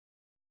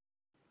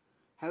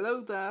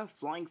Hello there,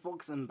 Flying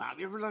Fox and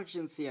Babby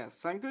Productions here.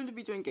 So I'm going to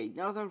be doing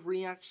another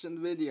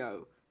reaction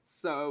video.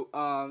 So,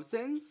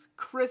 since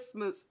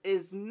Christmas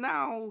is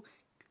now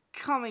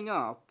coming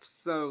up,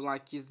 so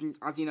like, as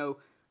you know,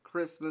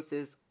 Christmas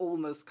is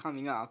almost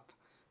coming up.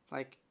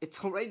 Like,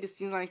 it's already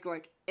seems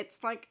it's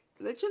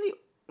literally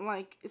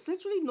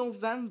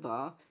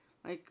November,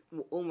 like,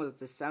 almost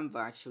December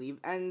actually,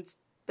 and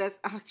there's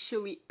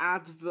actually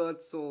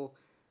adverts or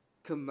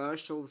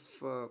commercials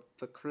for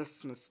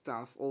Christmas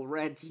stuff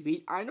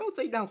already. I don't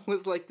think that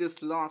was like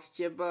this last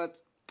year,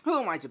 but who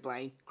am I to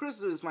blame?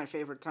 Christmas is my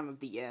favorite time of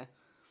the year.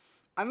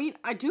 I mean,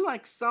 I do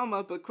like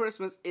summer, but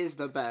Christmas is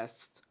the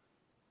best.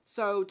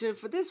 So,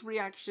 for this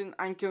reaction,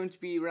 I'm going to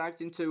be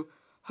reacting to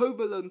Home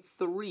Alone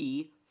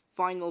 3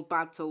 Final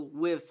Battle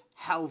with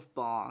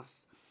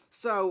Healthbars.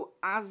 So,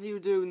 as you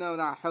do know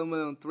that Home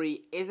Alone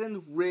 3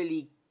 isn't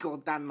really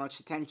got that much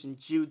attention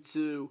due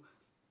to,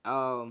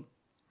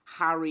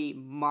 Harry,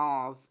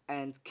 Marv,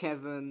 and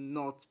Kevin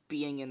not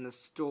being in the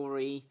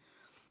story,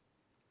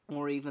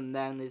 or even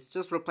then, it's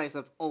just replaced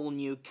with all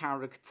new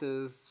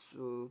characters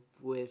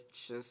with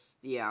just,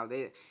 yeah,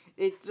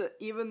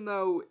 even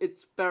though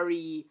it's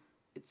very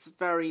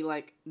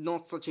like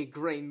not such a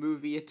great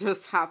movie, it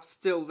does have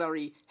still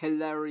very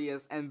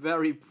hilarious and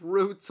very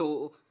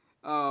brutal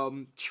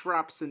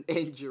traps and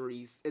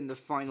injuries in the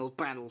final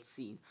battle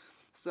scene.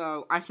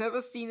 So I've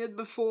never seen it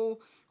before.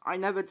 I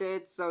never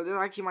did, so this is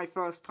actually my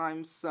first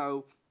time,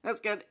 so let's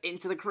get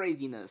into the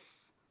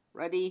craziness.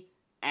 Ready?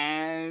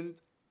 And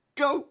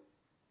go!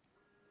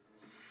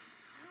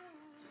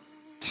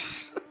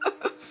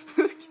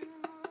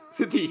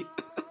 The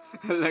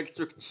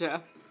electric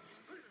chair.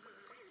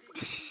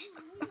 He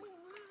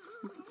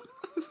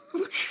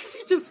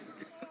just...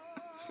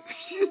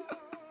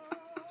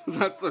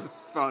 That's so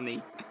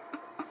funny.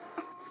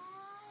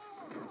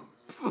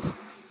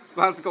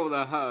 That's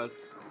gonna hurt.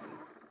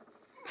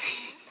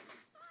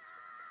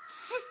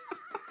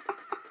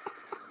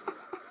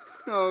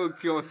 Oh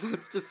god,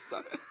 that's just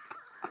so...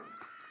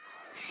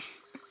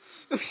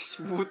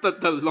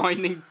 the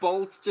lightning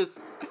bolts just...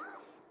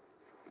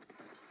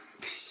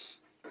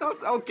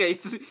 Okay,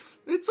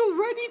 it's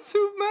already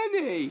too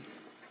many!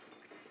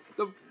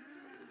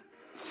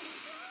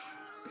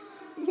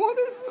 What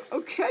is...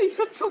 Okay,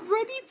 that's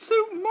already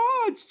too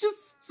much!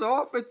 Just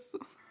stop, it's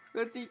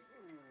already...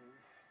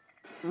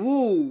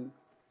 Woo!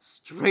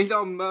 Straight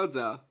up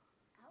murder.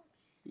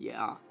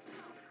 Yeah.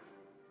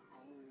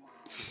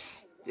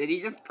 Did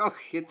he just go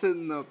hit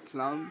in the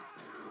plums?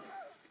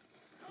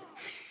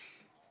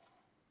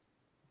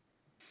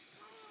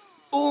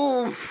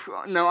 Oh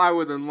no, I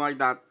wouldn't like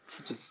that.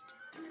 Just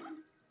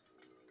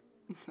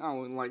I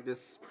wouldn't like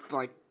this,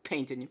 like,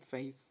 paint in your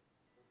face.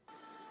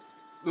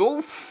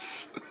 Oh,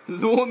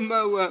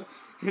 lawnmower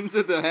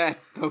into the head.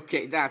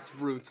 Okay, that's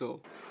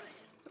brutal.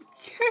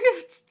 Okay,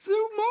 it's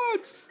too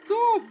much.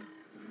 Stop.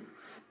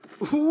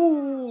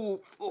 Ooh,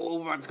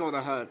 oh, that's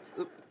gonna hurt.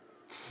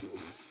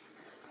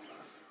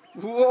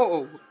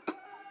 Whoa!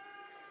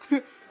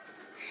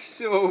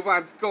 So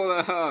that's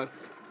gonna hurt.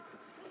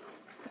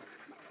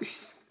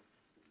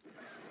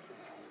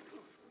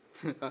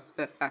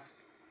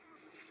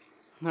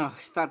 No,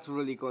 that's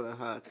really gonna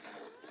hurt.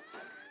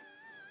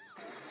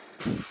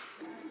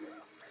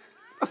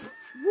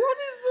 What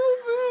is all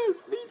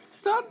this?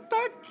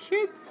 That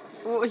kid.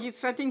 Oh, I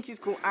think he's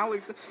called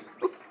Alex.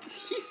 Oh,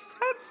 he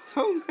set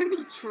so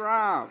many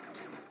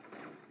traps.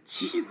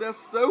 Jeez, they're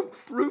so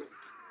brutal.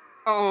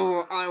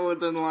 Oh, I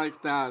wouldn't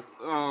like that.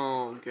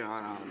 Oh god,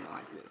 I don't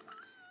like this.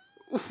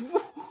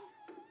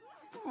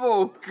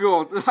 Oh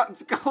god,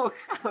 that's gonna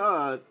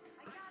hurt.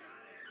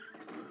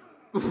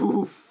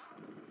 Oof.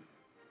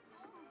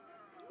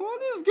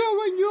 What is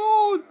going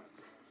on?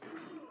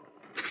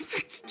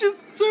 It's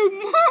just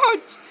too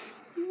much.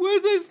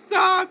 What is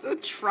that? A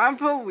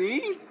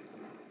trampoline?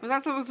 Was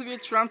that supposed to be a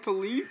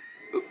trampoline?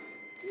 What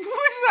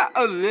is that?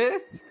 A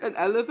lift? An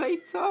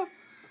elevator?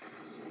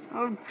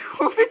 Oh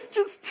god, it's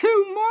just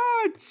too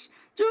much!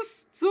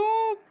 Just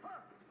stop!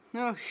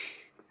 No.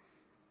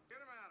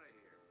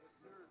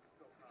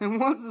 And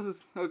what's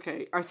this?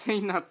 Okay, I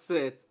think that's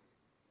it.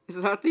 Is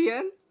that the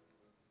end?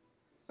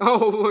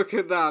 Oh, look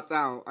at that!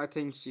 Ow, I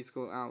think she's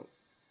going out.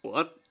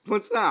 What?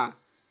 What's that?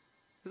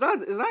 Is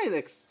that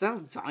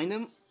a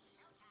dynamo?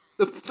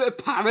 The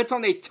parrot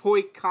on a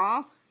toy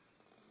car?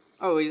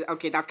 Oh,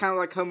 okay, that's kind of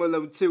like Home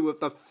Alone 2 with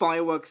the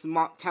fireworks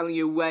telling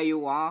you where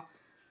you are.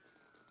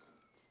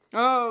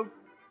 Oh.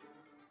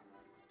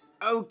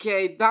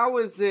 Okay, that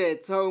was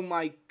it. Oh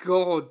my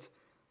god.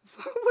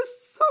 That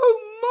was so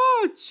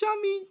much. I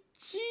mean,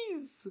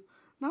 jeez.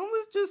 That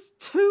was just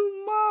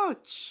too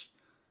much.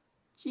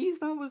 Jeez,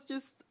 that was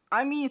just...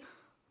 I mean,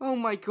 oh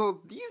my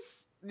god.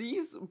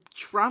 These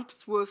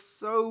traps were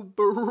so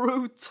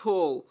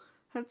brutal.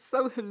 And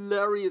so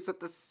hilarious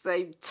at the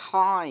same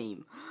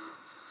time.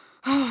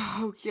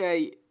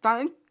 Okay,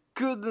 thank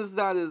goodness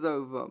that is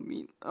over. I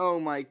mean, oh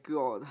my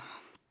god.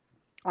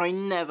 I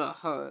never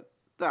heard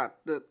that.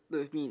 I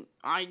mean,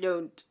 I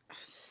don't...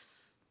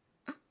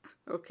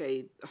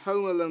 Okay,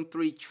 Home Alone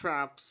 3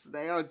 traps,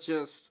 they are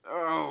just...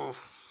 Oh,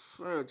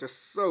 they're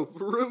just so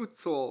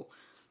brutal,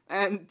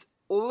 and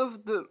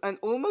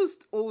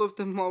almost all of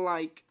them are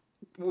like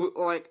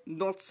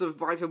not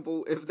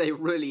survivable if they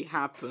really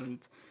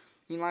happened.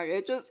 Like,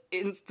 it's just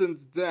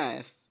instant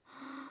death.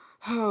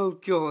 Oh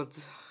god.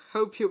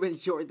 Hope you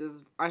enjoyed this.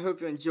 I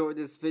hope you enjoyed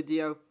this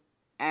video.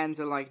 And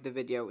to like the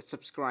video,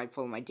 subscribe,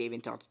 follow my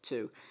DeviantArt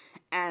too.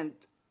 And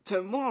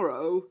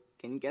tomorrow,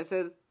 can you guess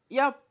it?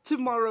 Yep,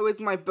 tomorrow is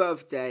my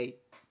birthday.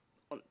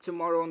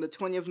 Tomorrow on the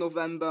 20th of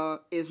November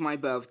is my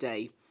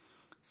birthday.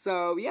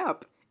 So,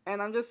 yep. And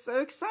I'm just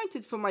so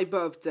excited for my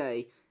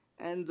birthday.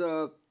 And,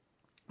 so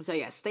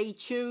yeah, stay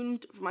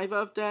tuned for my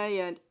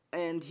birthday.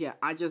 And yeah,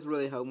 I just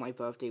really hope my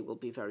birthday will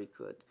be very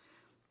good.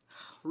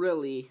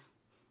 Really.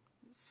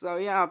 So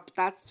yeah,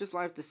 that's just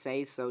what I have to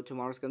say. So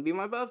tomorrow's gonna be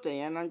my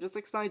birthday, and I'm just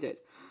excited.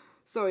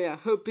 So yeah,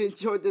 hope you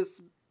enjoyed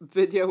this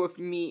video of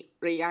me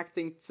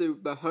reacting to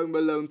the Home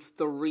Alone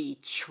 3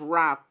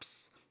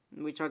 traps,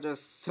 which are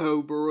just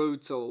so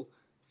brutal.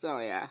 So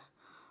yeah,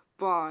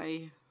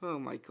 bye. Oh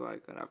my god,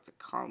 I'm gonna have to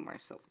calm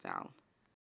myself down.